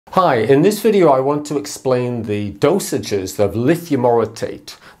Hi, in this video I want to explain the dosages of lithium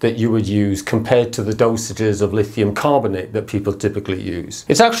orotate that you would use compared to the dosages of lithium carbonate that people typically use.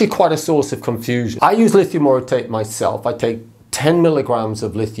 It's actually quite a source of confusion. I use lithium orotate myself. I take 10 milligrams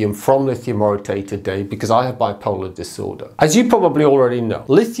of lithium from lithium orotate a day because I have bipolar disorder. As you probably already know,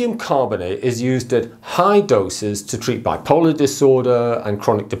 lithium carbonate is used at high doses to treat bipolar disorder and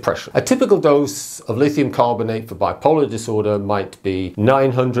chronic depression. A typical dose of lithium carbonate for bipolar disorder might be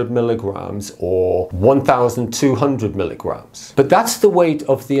 900 milligrams or 1,200 milligrams. But that's the weight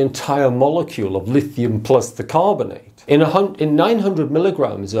of the entire molecule of lithium plus the carbonate. In 900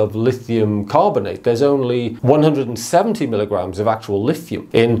 milligrams of lithium carbonate, there's only 170 milligrams of actual lithium.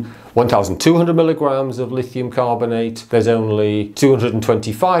 In 1,200 milligrams of lithium carbonate, there's only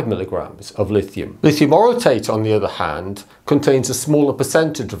 225 milligrams of lithium. Lithium orotate, on the other hand, contains a smaller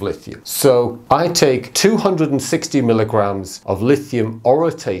percentage of lithium. So I take 260 milligrams of lithium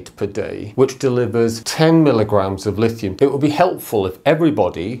orotate per day, which delivers 10 milligrams of lithium. It would be helpful if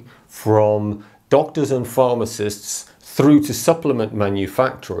everybody, from doctors and pharmacists through to supplement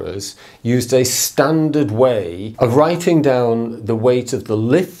manufacturers, used a standard way of writing down the weight of the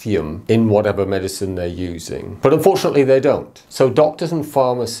lithium in whatever medicine they're using. But unfortunately they don't. So doctors and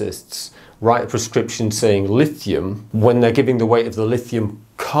pharmacists write a prescription saying lithium when they're giving the weight of the lithium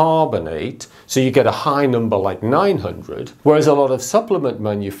carbonate, so you get a high number like 900, whereas a lot of supplement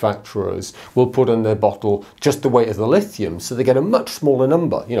manufacturers will put on their bottle just the weight of the lithium, so they get a much smaller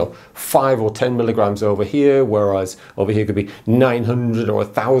number, 5 or 10 milligrams over here, whereas over here could be 900 or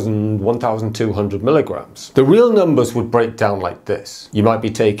 1,000, 1,200 milligrams. The real numbers would break down like this. You might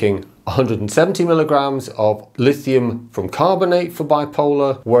be taking 170 milligrams of lithium from carbonate for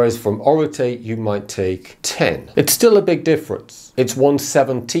bipolar, whereas from orotate you might take 10. It's still a big difference. It's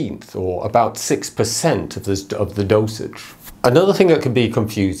 1/17 or about 6% of the dosage. Another thing that can be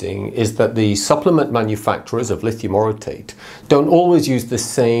confusing is that the supplement manufacturers of lithium orotate don't always use the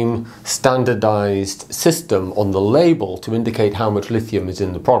same standardized system on the label to indicate how much lithium is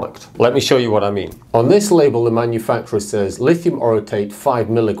in the product. Let me show you what I mean. On this label, the manufacturer says lithium orotate 5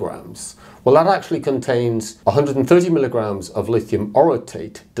 milligrams. Well, that actually contains 130 milligrams of lithium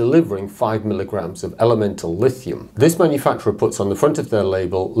orotate, delivering 5 milligrams of elemental lithium. This manufacturer puts on the front of their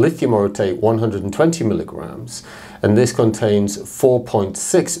label lithium orotate 120 milligrams, and this contains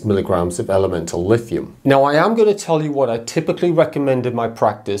 4.6 milligrams of elemental lithium. Now, I am going to tell you what I typically recommend in my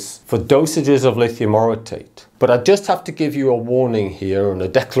practice for dosages of lithium orotate. But I just have to give you a warning here and a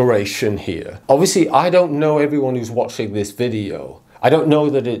declaration here. Obviously, I don't know everyone who's watching this video. I don't know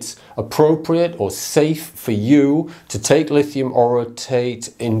that it's appropriate or safe for you to take lithium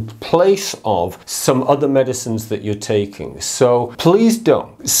orotate in place of some other medicines that you're taking. So please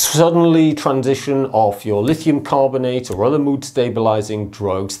don't suddenly transition off your lithium carbonate or other mood stabilizing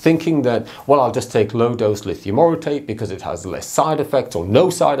drugs thinking that, well, I'll just take low dose lithium orotate because it has less side effects or no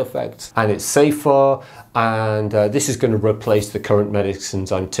side effects and it's safer, and this is going to replace the current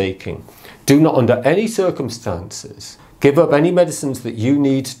medicines I'm taking. Do not, under any circumstances, give up any medicines that you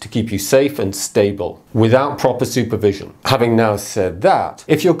need to keep you safe and stable without proper supervision. Having now said that,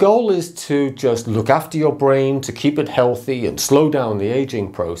 if your goal is to just look after your brain, to keep it healthy and slow down the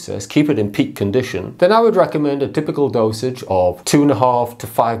aging process, keep it in peak condition, then I would recommend a typical dosage of 2.5 to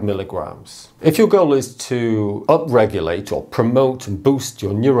 5 milligrams. If your goal is to upregulate or promote and boost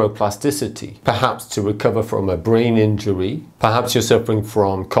your neuroplasticity, perhaps to recover from a brain injury, perhaps you're suffering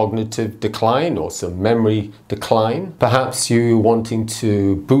from cognitive decline or some memory decline, perhaps you wanting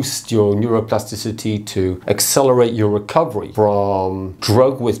to boost your neuroplasticity to accelerate your recovery from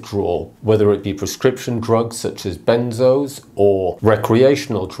drug withdrawal, whether it be prescription drugs such as benzos or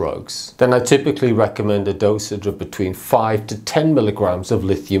recreational drugs, then I typically recommend a dosage of between 5 to 10 milligrams of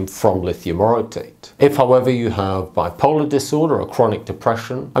lithium from lithium orotate. If, however, you have bipolar disorder or chronic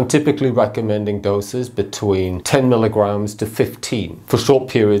depression, I'm typically recommending doses between 10 milligrams to 15. For short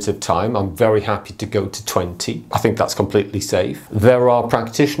periods of time, I'm very happy to go to 20. I think that's completely safe. There are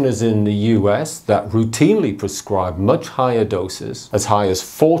practitioners in the US that routinely prescribe much higher doses, as high as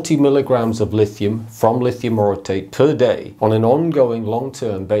 40 milligrams of lithium from lithium orotate per day on an ongoing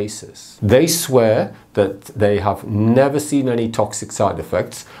long-term basis. They swear that they have never seen any toxic side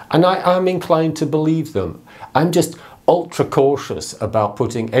effects, and I am inclined to believe them. I'm just ultra cautious about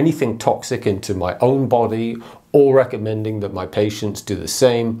putting anything toxic into my own body or recommending that my patients do the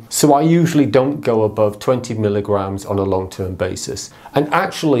same. So I usually don't go above 20 milligrams on a long-term basis. And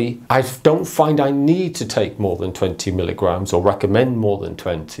actually, I don't find I need to take more than 20 milligrams or recommend more than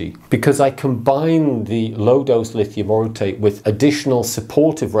 20 because I combine the low-dose lithium orotate with additional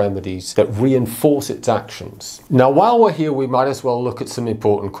supportive remedies that reinforce its actions. Now, while we're here, we might as well look at some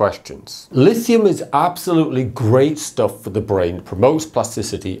important questions. Lithium is absolutely great stuff for the brain. It promotes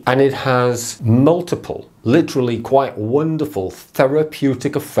plasticity, and it has multiple, literally quite wonderful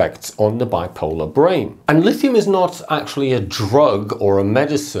therapeutic effects on the bipolar brain. And lithium is not actually a drug or a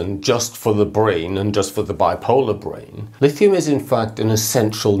medicine just for the brain and just for the bipolar brain. Lithium is in fact an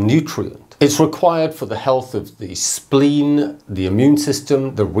essential nutrient. It's required for the health of the spleen, the immune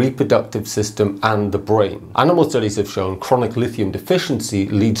system, the reproductive system, and the brain. Animal studies have shown chronic lithium deficiency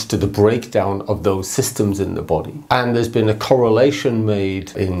leads to the breakdown of those systems in the body. And there's been a correlation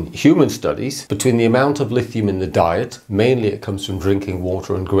made in human studies between the amount of lithium in the diet, mainly it comes from drinking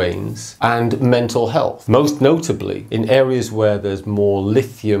water and grains, and mental health. Most notably, in areas where there's more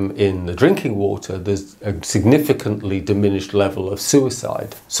lithium in the drinking water, there's a significantly diminished level of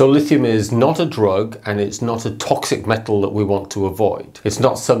suicide. So lithium is not a drug, and it's not a toxic metal that we want to avoid. It's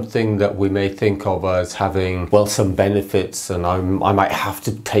not something that we may think of as having, well, some benefits, and I might have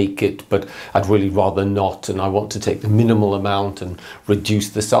to take it, but I'd really rather not, and I want to take the minimal amount and reduce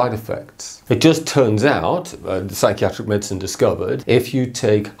the side effects. It just turns out, the psychiatric medicine discovered, if you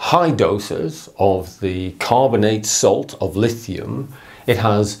take high doses of the carbonate salt of lithium, it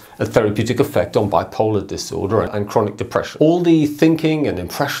has a therapeutic effect on bipolar disorder and chronic depression. All the thinking and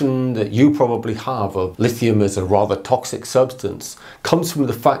impression that you probably have of lithium as a rather toxic substance comes from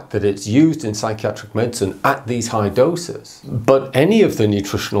the fact that it's used in psychiatric medicine at these high doses. But any of the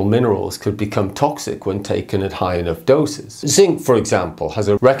nutritional minerals could become toxic when taken at high enough doses. Zinc, for example, has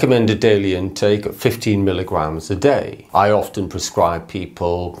a recommended daily intake of 15 milligrams a day. I often prescribe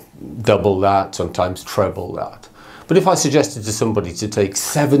people double that, sometimes treble that. But if I suggested to somebody to take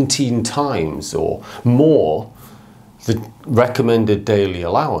 17 times or more the recommended daily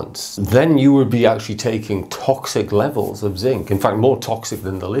allowance, then you would be actually taking toxic levels of zinc, in fact more toxic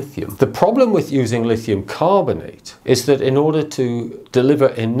than the lithium. The problem with using lithium carbonate is that in order to deliver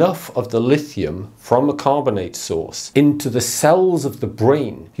enough of the lithium from a carbonate source into the cells of the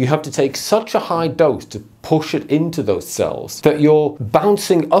brain, you have to take such a high dose to push it into those cells that you're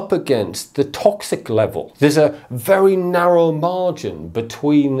bouncing up against the toxic level. There's a very narrow margin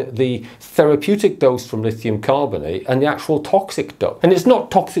between the therapeutic dose from lithium carbonate and the actual toxic dose. And it's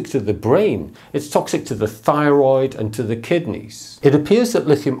not toxic to the brain, it's toxic to the thyroid and to the kidneys. It appears that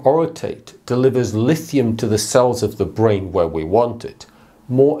lithium orotate delivers lithium to the cells of the brain where we want it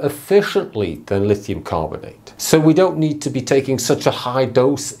more efficiently than lithium carbonate. So we don't need to be taking such a high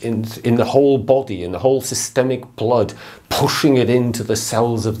dose in the whole body, in the whole systemic blood, pushing it into the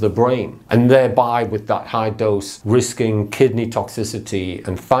cells of the brain, and thereby with that high dose risking kidney toxicity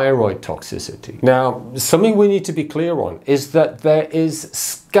and thyroid toxicity. Now, something we need to be clear on is that there is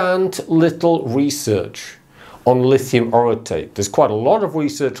scant little research on lithium orotate. There's quite a lot of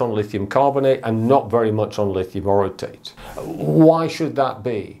research on lithium carbonate and not very much on lithium orotate. Why should that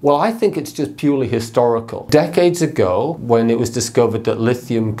be? Well, I think it's just purely historical. Decades ago, when it was discovered that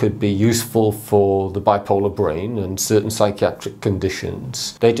lithium could be useful for the bipolar brain and certain psychiatric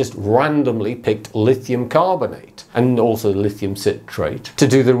conditions, they just randomly picked lithium carbonate and also lithium citrate to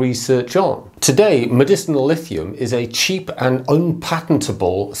do the research on. Today, medicinal lithium is a cheap and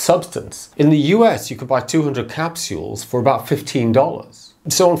unpatentable substance. In the US, you could buy 200 capsules for about $15.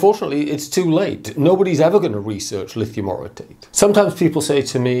 So unfortunately, it's too late. Nobody's ever going to research lithium orotate. Sometimes people say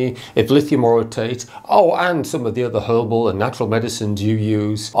to me, if lithium orotate, and some of the other herbal and natural medicines you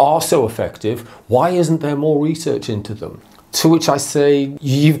use are so effective, why isn't there more research into them? To which I say,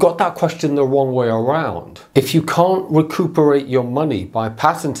 you've got that question the wrong way around. If you can't recuperate your money by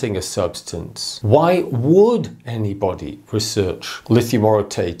patenting a substance, why would anybody research lithium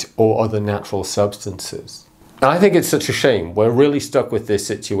orotate or other natural substances? I think it's such a shame. We're really stuck with this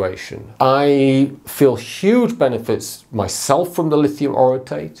situation. I feel huge benefits myself from the lithium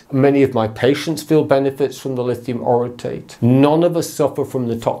orotate. Many of my patients feel benefits from the lithium orotate. None of us suffer from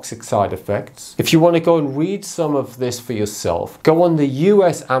the toxic side effects. If you want to go and read some of this for yourself, go on the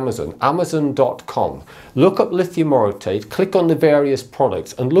US Amazon, amazon.com. Look up lithium orotate, click on the various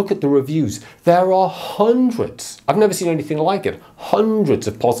products and look at the reviews. There are hundreds. I've never seen anything like it. Hundreds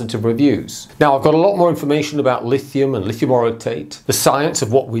of positive reviews. Now, I've got a lot more information about about lithium and lithium orotate, the science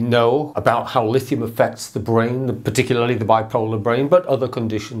of what we know about how lithium affects the brain, particularly the bipolar brain, but other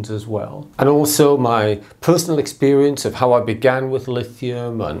conditions as well. And also my personal experience of how I began with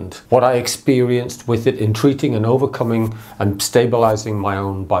lithium and what I experienced with it in treating and overcoming and stabilizing my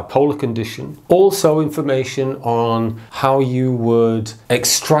own bipolar condition. Also information on how you would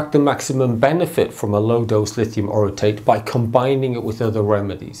extract the maximum benefit from a low-dose lithium orotate by combining it with other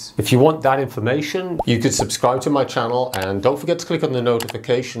remedies. If you want that information, you could subscribe to my channel and don't forget to click on the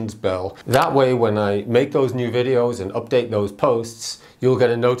notifications bell. That way, when I make those new videos and update those posts, you'll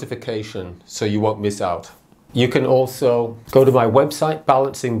get a notification so you won't miss out. You can also go to my website,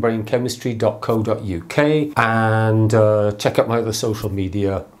 balancingbrainchemistry.co.uk, and check out my other social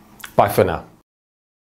media. Bye for now.